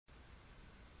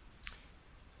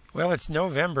Well, it's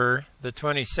November the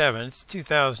 27th,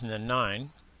 2009,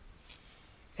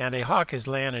 and a hawk has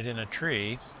landed in a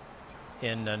tree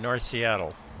in North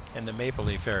Seattle in the Maple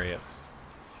Leaf area.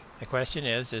 The question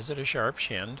is it a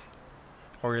sharp-shinned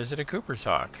or is it a Cooper's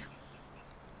hawk?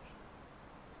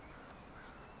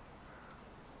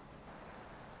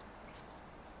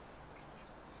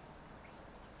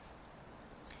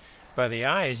 By the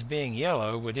eyes being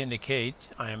yellow would indicate,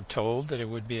 I am told, that it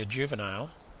would be a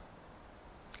juvenile.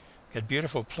 Got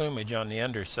beautiful plumage on the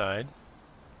underside.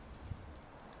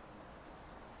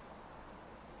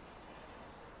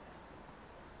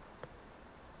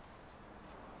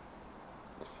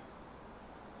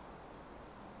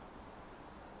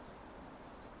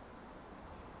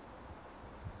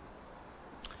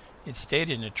 It stayed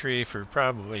in the tree for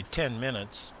probably 10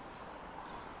 minutes.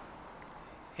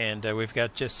 And we've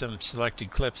got just some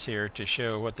selected clips here to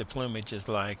show what the plumage is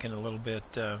like and a little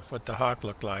bit what the hawk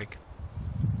looked like.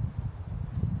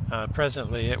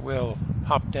 Presently it will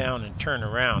hop down and turn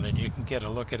around, and you can get a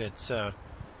look at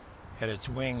its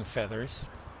wing feathers.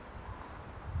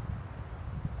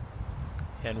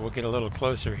 And we'll get a little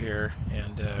closer here,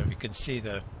 and you can see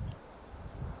the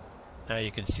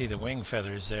wing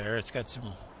feathers there. It's got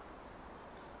some.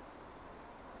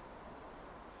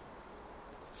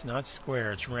 It's not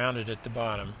square, it's rounded at the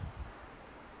bottom.